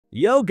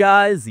Yo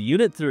guys,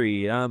 Unit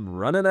 3. I'm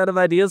running out of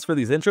ideas for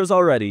these intros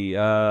already.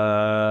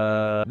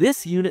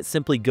 This unit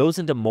simply goes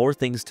into more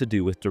things to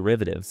do with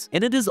derivatives,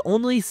 and it is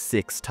only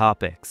 6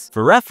 topics.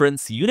 For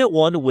reference, Unit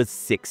 1 was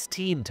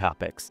 16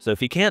 topics, so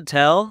if you can't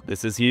tell,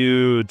 this is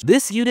huge.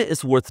 This unit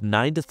is worth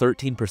 9 to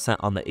 13%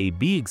 on the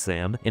AB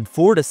exam, and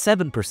 4 to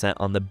 7%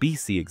 on the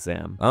BC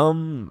exam.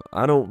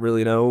 I don't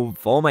really know.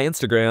 Follow my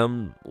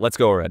Instagram. Let's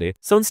go already.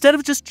 So instead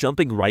of just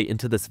jumping right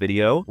into this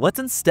video, let's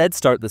instead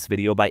start this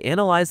video by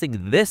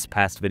analyzing this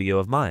past video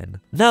of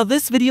mine. Now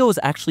this video was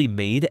actually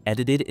made,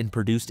 edited, and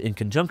produced in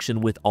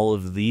conjunction with all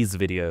of these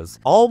videos,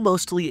 all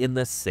mostly in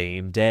the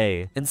same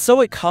day. And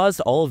so it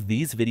caused all of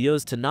these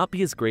videos to not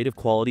be as great of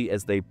quality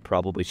as they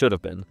probably should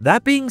have been.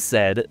 That being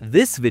said,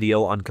 this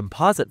video on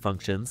composite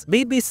functions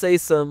made me say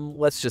some,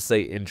 let's just say,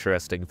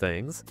 interesting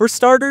things. For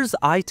starters,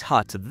 I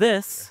taught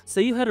this.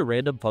 Say you had a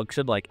random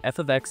function like f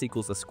of x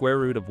equals the square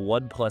root of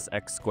 1 plus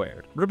x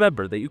squared.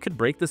 Remember that you can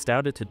break this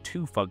down into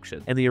 2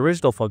 functions, and the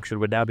original function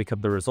would now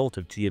become the result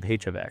of g of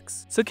h of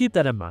x. So keep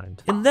that in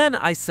mind. And then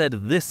I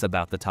said this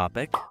about the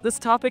topic. This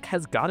topic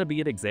has got to be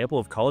an example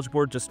of College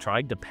Board just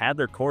trying to pad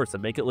their course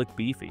and make it look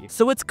beefy.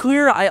 So it's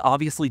clear I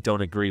obviously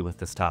don't agree with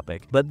this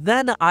topic, but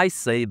then I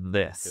say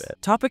this.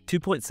 Topic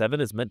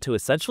 2.7 is meant to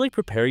essentially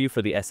prepare you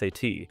for the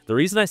SAT. The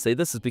reason I say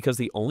this is because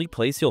the only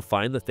place you'll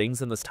find the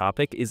things in this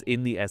topic is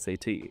in the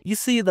SAT. You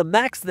see, the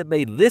Max that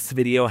made this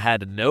video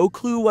had no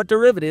clue what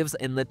derivatives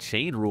and the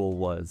chain rule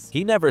was.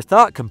 He never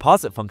thought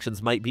composite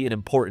functions might be an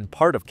important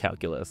part of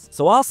calculus.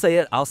 So I'll say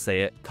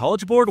it.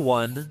 College Board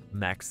 1,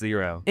 Max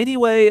 0.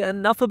 Anyway,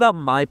 enough about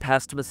my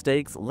past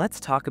mistakes.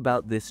 Let's talk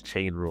about this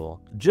chain rule.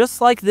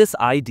 Just like this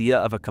idea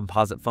of a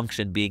composite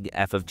function being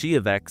f of g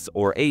of x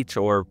or h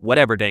or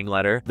whatever dang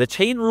letter, the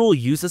chain rule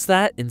uses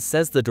that and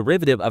says the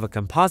derivative of a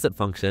composite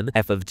function,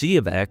 f of g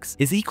of x,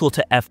 is equal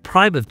to f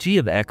prime of g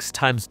of x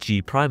times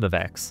g prime of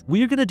x.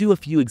 We are going to do a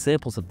few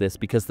examples of this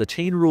because the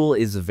chain rule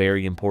is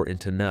very important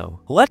to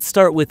know. Let's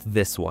start with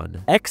this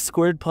one, x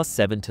squared plus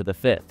 7 to the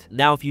 5th.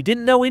 Now, if you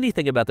didn't know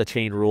anything about the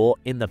chain rule,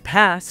 in the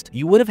past,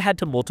 you would have had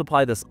to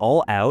multiply this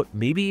all out,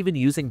 maybe even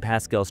using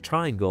Pascal's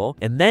triangle,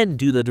 and then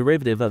do the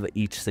derivative of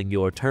each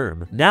singular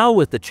term. Now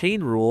with the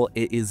chain rule,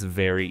 it is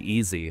very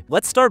easy.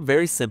 Let's start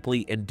very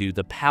simply and do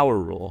the power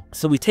rule.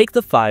 So we take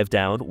the 5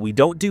 down, we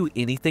don't do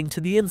anything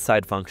to the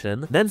inside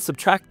function, then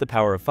subtract the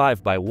power of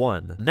 5 by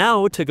 1.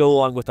 Now, to go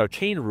along with our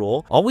chain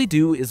rule, all we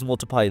do is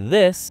multiply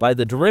this by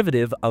the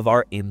derivative of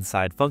our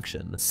inside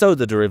function. So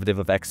the derivative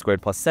of x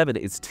squared plus 7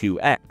 is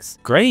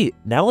 2x. Great,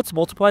 now let's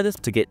multiply this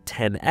to get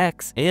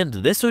 10x, and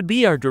this would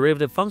be our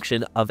derivative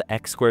function of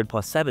x squared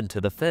plus 7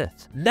 to the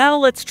 5th. Now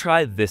let's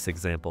try this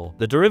example,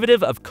 the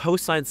derivative of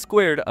cosine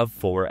squared of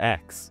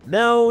 4x.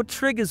 Now,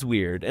 trig is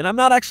weird, and I'm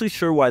not actually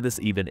sure why this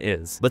even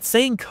is, but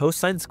saying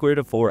cosine squared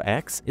of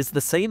 4x is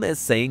the same as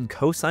saying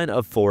cosine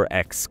of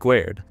 4x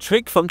squared.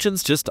 Trig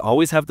functions just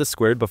always have the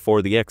squared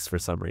before the x for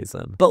some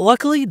reason. But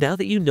luckily, now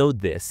that you know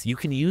this, you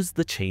can use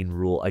the chain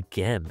rule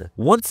again.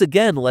 Once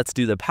again, let's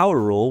do the power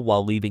rule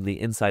while leaving the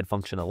inside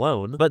function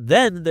alone, but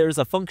then there's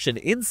a function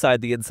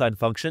inside the inside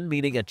function,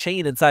 meaning a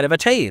chain inside of a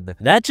chain.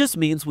 That just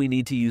means we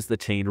need to use the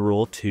chain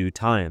rule 2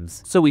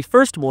 times. So we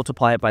first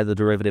multiply it by the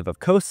derivative of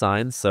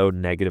cosine, so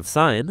negative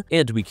sine,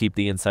 and we keep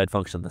the inside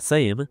function the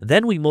same.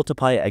 Then we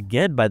multiply it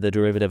again by the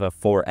derivative of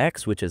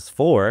 4x, which is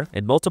 4,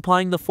 and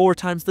multiplying the 4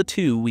 times the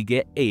 2, we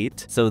get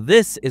 8. So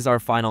this is our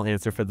final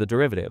answer for the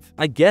derivative.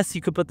 I guess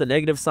you could put the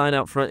negative sign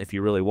out front if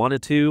you really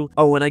wanted to.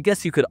 Oh, and I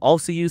guess you could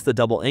also use the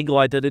double angle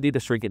identity to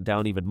shrink it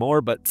down even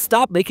more, but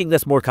stop making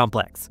this more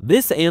complex.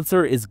 This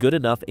answer is good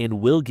enough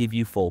and will give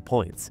you full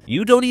points.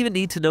 You don't even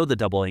need to know the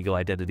double angle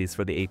identities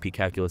for the AP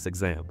Calculus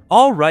exam.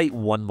 Alright,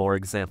 one more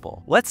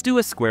example. Let's do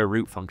a square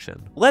root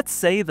function. Let's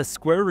say the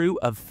square root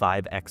of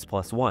 5x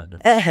plus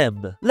 1.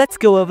 Let's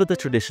go over the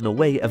traditional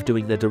way of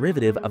doing the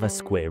derivative of a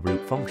square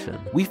root function.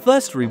 We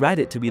first rewrite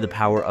it to be the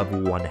power of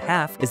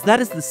 1/2, as that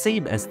is the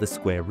same as the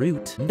square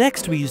root.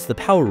 Next, we use the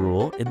power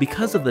rule, and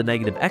because of the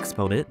negative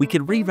exponent, we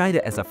can rewrite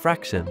it as a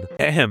fraction.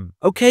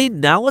 Okay,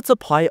 now let's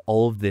apply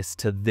all of this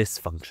to this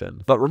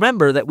function. But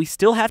remember that we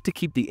still have to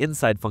keep the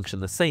inside function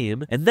the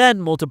same, and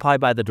then multiply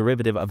by the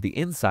derivative of the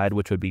inside,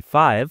 which would be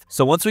 5.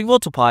 So once we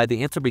multiply,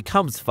 the answer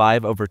becomes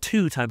 5 over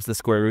 2 times the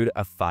square root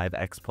of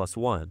 5x plus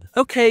 1.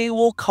 Okay,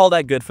 we'll call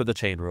that good for the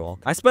chain rule.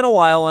 I spent a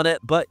while on it,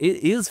 but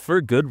it is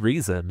for good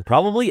reason.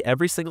 Probably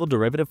every single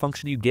derivative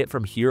function you get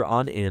from here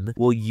on in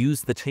will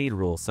use the chain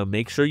rule, so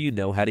make sure you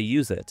know how to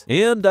use it.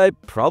 And I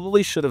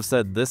probably should have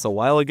said this a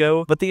while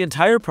ago, but the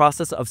entire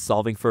process of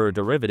solving for a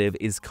derivative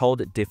is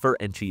called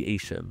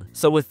differentiation.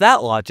 So with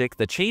that logic,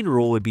 the chain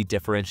rule would be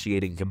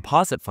differentiating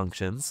composite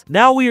functions.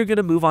 Now we are going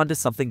to move on to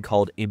something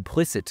called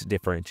implicit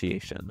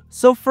differentiation.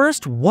 So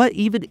first, what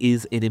even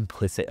is an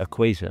implicit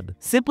equation?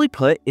 Simply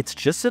put, it's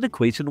just an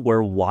equation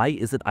where y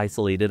isn't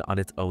isolated on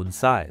its own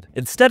side.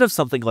 Instead of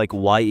something like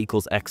y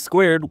equals x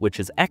squared, which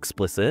is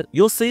explicit,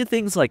 you'll say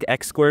things like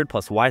x squared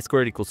plus y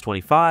squared equals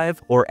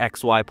 25, or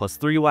xy plus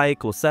 3y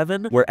equals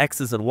 7, where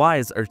x's and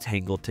y's are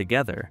tangled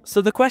together.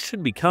 So the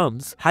question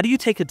becomes, how do you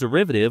take a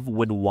derivative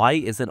when y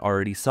isn't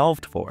already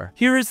solved for? for.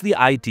 Here is the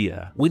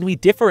idea. When we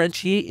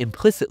differentiate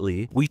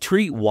implicitly, we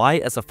treat y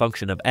as a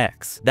function of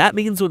x. That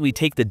means when we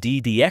take the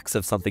dx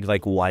of something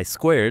like y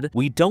squared,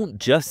 we don't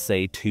just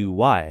say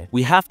 2y.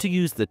 We have to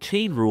use the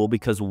chain rule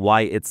because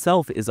y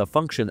itself is a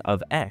function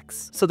of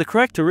x. So the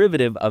correct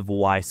derivative of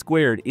y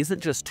squared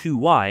isn't just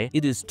 2y,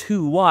 it is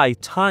 2y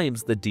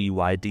times the dy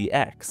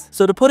dx.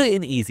 So to put it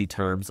in easy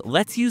terms,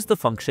 let's use the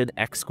function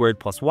x squared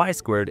plus y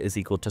squared is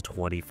equal to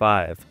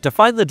 25. To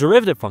find the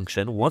derivative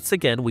function, once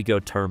again we go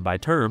term by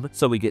term,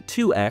 so we get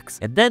 2x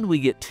and then we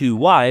get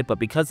 2y, but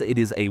because it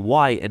is a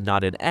y and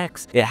not an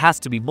x, it has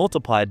to be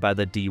multiplied by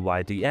the dy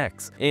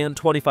dx, and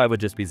 25 would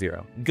just be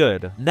 0.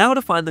 Good. Now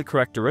to find the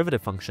correct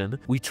derivative function,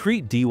 we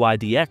treat dy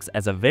dx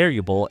as a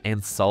variable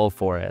and solve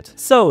for it.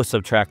 So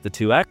subtract the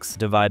 2x,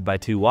 divide by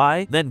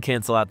 2y, then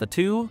cancel out the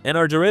 2, and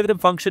our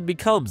derivative function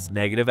becomes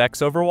negative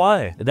x over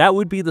y. That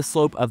would be the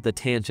slope of the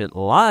tangent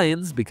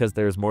lines, because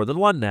there's more than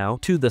one now,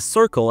 to the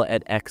circle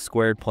at x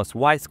squared plus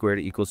y squared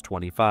equals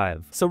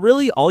 25. So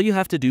really all you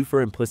have to do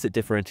for implicit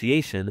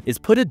differentiation is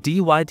put a dy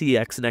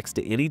dx next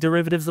to any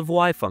derivatives of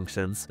y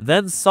functions,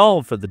 then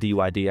solve for the dy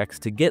dx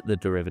to get the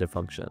derivative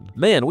function.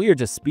 Man, we are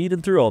just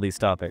speeding through all these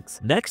topics.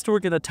 Next, we're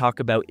going to talk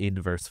about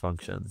inverse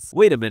functions.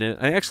 Wait a minute,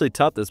 I actually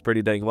taught this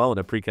pretty dang well in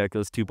a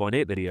Pre-Calculus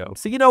 2.8 video.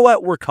 So you know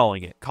what? We're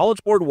calling it College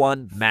Board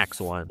 1, Max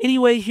 1.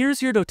 Anyway,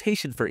 here's your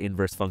notation for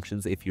inverse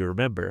functions if you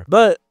remember.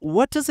 But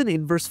what does an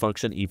inverse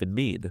function even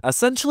mean?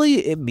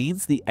 Essentially, it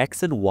means the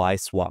x and y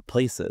swap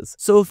places.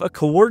 So if a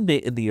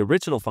coordinate in the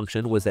original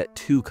function was at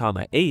 2,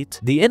 8,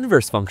 the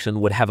inverse function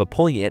would have a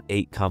point at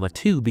 8,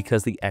 2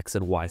 because the x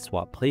and y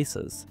swap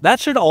places. That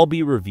should all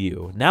be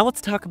review. Now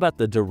let's talk about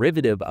the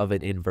derivative of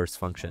an inverse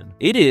function.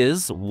 It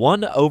is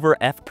 1 over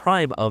f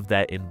prime of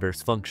that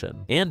inverse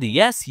function. And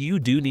yes, you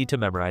do need to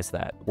memorize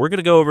that. We're going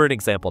to go over an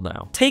example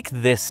now. Take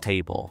this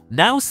table.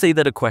 Now say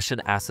that a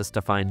question asks us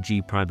to find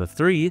g prime of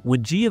 3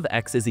 when g of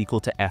x is equal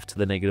to f to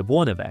the negative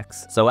 1 of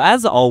x. So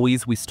as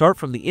always, we start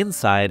from the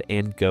inside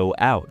and go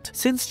out.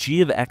 Since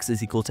g of x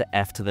is equal to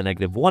f to the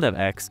negative 1 of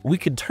x, we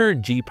can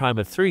turn g prime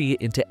of 3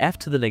 into f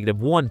to the negative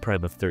 1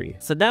 prime of 3.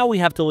 So now we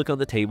have to look on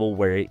the table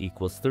where it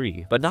equals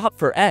 3, but not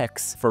for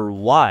x, for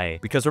y,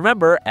 because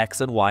remember,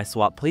 x and y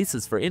swap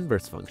places for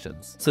inverse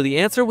functions. So the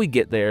answer we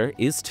get there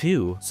is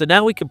 2. So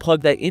now we can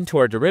plug that into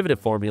our derivative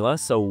formula,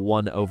 so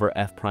 1 over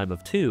f prime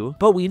of 2,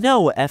 but we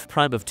know f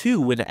prime of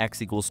 2 when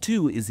x equals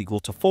 2 is equal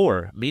to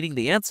 4, meaning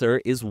the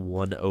answer is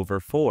 1 over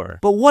 4.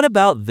 But what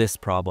about this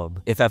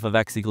problem? If f of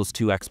x equals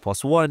 2x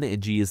plus 1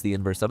 and g is the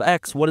inverse of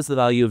x, what is the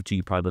value of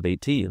g prime of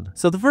 18?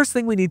 So the first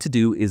thing we need to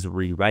do is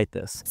rewrite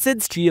this.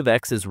 Since g of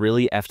x is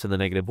really f to the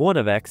negative 1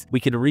 of x, we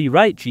can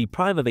rewrite g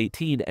prime of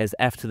 18 as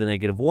f to the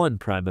negative 1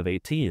 prime of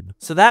 18.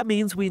 So that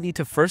means we need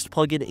to first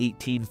plug in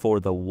 18 for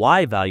the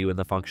y value in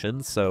the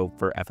function, so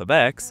for f of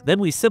x, then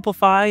we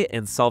simplify,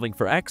 and solving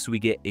for x we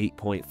get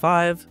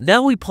 8.5.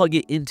 Now we plug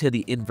it into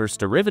the inverse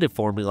derivative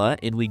formula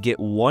and we get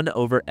 1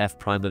 over f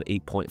prime of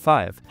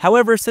 8.5.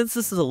 However, since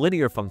this is a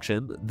linear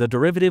function, the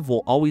derivative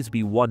will always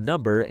be one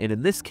number, and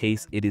in this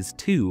case it is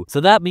 2. So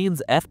that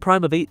means f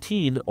prime of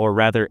 18, or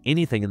rather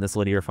anything in this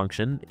linear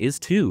function, is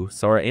 2.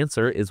 So our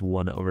answer is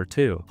 1 over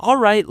 2.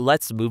 Alright,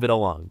 let's move it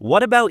along.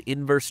 What about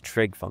inverse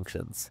trig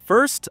functions?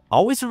 First,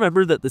 always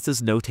remember that this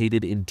is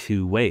notated in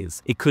two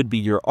ways. It could be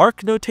your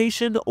arc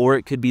notation, or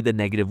it could be the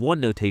 -1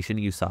 notation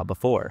you saw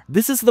before.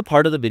 This is the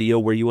part of the video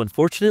where you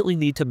unfortunately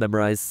need to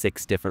memorize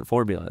 6 different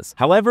formulas.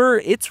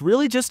 However, it's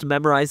really just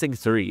memorizing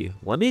 3.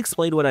 Let me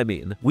explain what I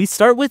mean. We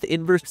start with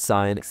inverse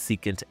sine,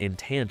 secant, and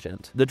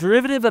tangent. The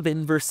derivative of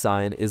inverse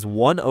sine is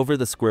 1 over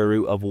the square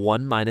root of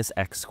 1 minus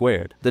x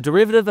squared. The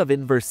derivative of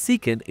inverse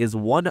secant is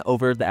 1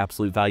 over the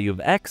absolute value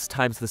of x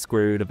times the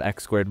square root of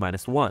x squared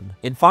minus 1.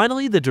 And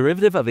finally, the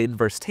derivative of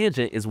inverse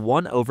tangent is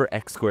 1 over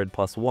x squared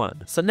plus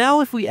 1. So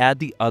now if we add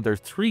the other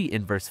 3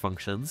 inverse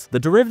functions, the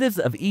derivatives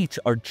of each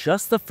are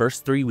just the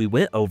first 3 we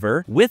went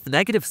over with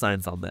negative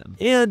signs on them.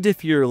 And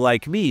if you're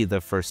like me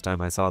the first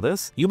time I saw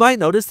this, you might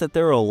notice that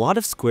there are a lot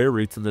of square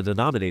roots in the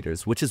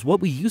denominators, which is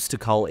what we used to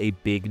call a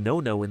big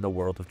no-no in the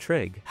world of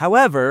trig.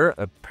 However,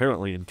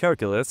 apparently in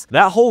calculus,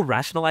 that whole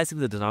rationalizing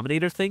the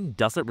denominator thing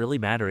doesn't really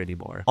matter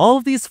anymore. All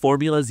of these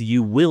formulas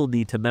you will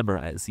need to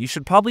memorize. You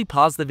should probably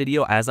pause the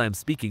video as I'm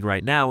speaking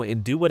right now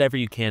and do whatever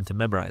you can to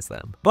memorize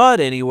them. But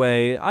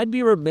anyway, I'd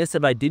be remiss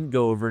if I didn't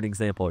go over an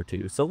example or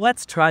two, so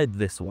let's try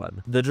this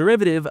one. The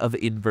derivative of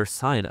inverse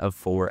sine of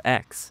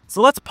 4x.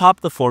 So let's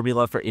pop the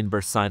formula for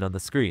inverse sine on the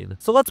screen.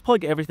 So let's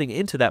plug everything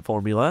into that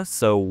formula,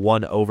 so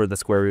 1 over the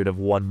square root of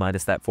 1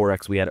 minus that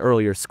 4x we had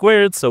earlier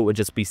squared, so it would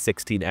just be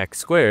 16x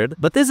squared.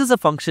 But this is a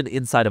function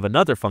inside of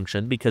another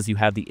function because you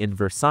have the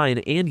inverse sine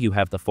and you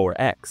have the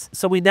 4x.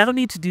 So we now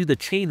need to do the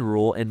chain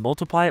rule and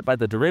multiply it by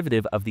the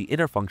derivative of the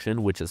inner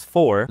function, which is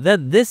 4.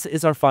 Then this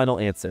is our final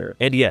answer.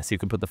 And yes, you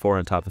can put the 4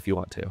 on top if you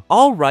want to.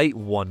 Alright,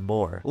 one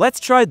more. Let's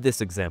try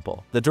this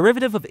example. The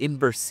derivative of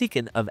inverse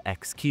secant of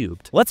x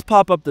cubed. Let's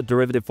pop up the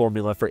derivative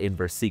formula for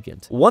inverse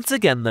secant. Once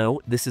again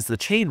though, this is the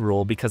chain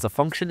rule because a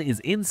function is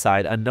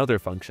inside another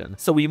function.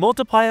 So we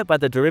multiply it by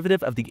the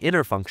derivative of the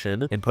inner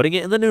function, and putting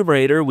it in the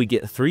numerator, we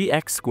get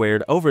 3x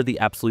squared over over the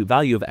absolute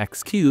value of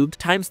x cubed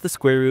times the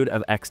square root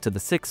of x to the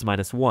 6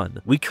 minus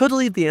 1. We could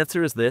leave the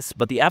answer as this,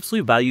 but the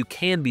absolute value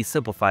can be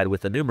simplified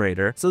with the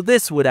numerator, so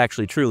this would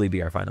actually truly be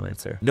our final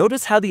answer.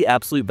 Notice how the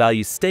absolute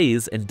value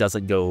stays and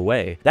doesn't go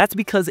away. That's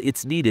because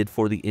it's needed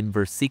for the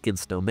inverse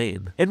secant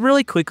domain. And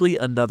really quickly,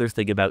 another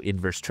thing about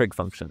inverse trig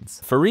functions.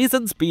 For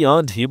reasons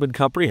beyond human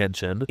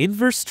comprehension,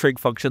 inverse trig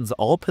functions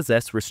all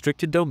possess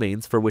restricted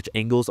domains for which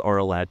angles are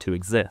allowed to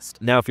exist.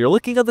 Now, if you're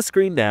looking at the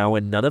screen now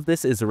and none of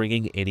this is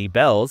ringing any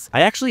bells,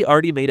 I actually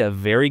already made a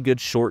very good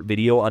short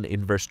video on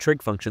inverse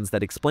trig functions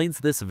that explains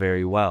this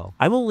very well.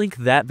 I will link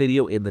that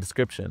video in the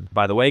description.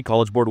 By the way,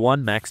 College Board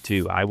 1, Max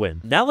 2, I win.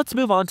 Now let's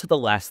move on to the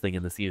last thing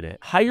in this unit,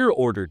 higher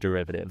order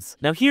derivatives.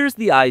 Now here's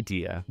the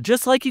idea.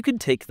 Just like you can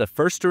take the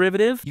first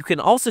derivative, you can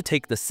also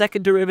take the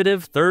second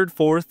derivative, third,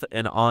 fourth,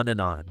 and on and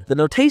on. The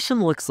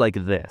notation looks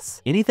like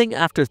this. Anything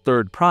after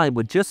third prime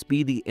would just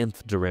be the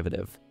nth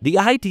derivative. The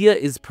idea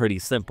is pretty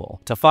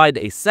simple. To find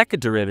a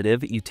second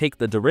derivative, you take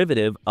the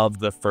derivative of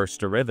the first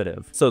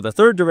derivative. So the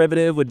third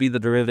derivative would be the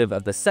derivative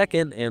of the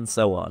second, and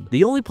so on.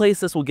 The only place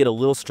this will get a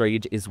little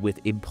strange is with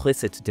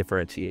implicit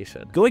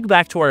differentiation. Going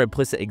back to our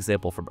implicit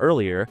example from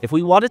earlier, if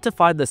we wanted to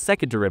find the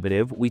second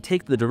derivative, we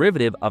take the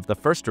derivative of the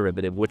first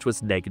derivative, which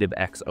was negative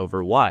x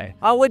over y.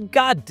 Oh, and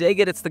god dang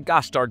it, it's the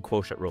gosh darn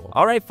quotient rule.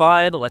 Alright,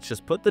 fine, let's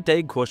just put the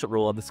dang quotient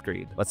rule on the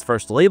screen. Let's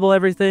first label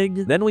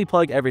everything, then we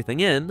plug everything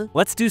in.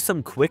 Let's do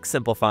some quick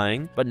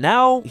simplifying, but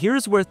now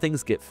here's where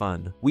things get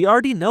fun. We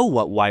already know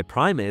what y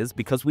prime is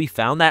because we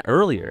found that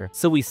earlier,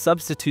 so we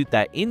substitute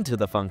that into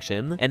the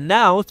function, and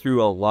now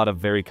through a lot of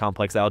very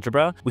complex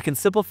algebra, we can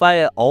simplify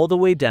it all the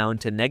way down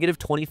to negative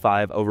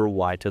 25 over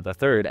y to the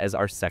third as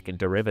our second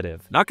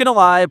derivative. Not gonna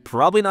lie,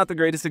 probably not the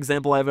greatest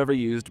example I've ever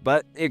used,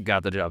 but it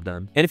got the job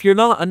done. And if you're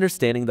not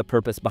understanding the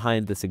purpose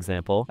behind this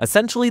example,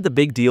 essentially the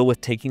big deal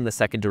with taking the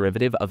second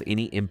derivative of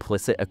any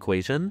implicit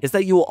equation is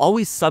that you will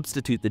always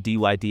substitute the dy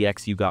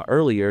dx you got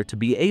earlier to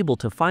be able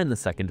to find the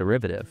second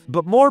derivative.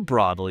 But more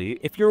broadly,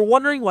 if you're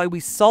wondering why we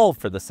solve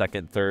for the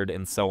second, third,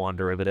 and so on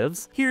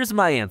derivatives, here's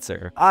my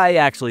answer. I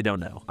actually don't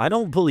know. I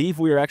don't believe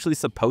we are actually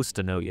supposed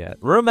to know yet.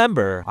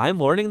 Remember, I'm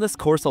learning this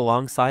course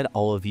alongside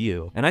all of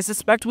you, and I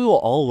suspect we will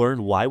all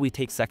learn why we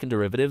take second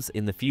derivatives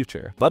in the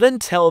future. But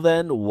until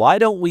then, why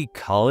don't we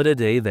call it a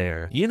day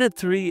there? Unit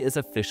 3 is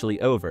officially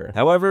over.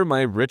 However,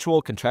 my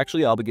ritual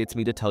contractually obligates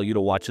me to tell you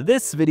to watch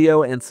this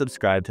video and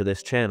subscribe to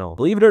this channel.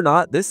 Believe it or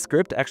not, this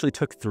script actually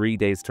took 3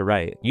 days to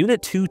write.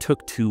 Unit 2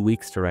 took 2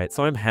 weeks to write,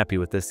 so I'm happy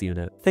with this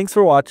unit. Thanks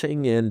for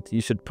watching, and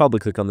you should probably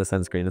click on this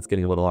end screen. It's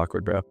getting a little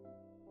awkward, bro.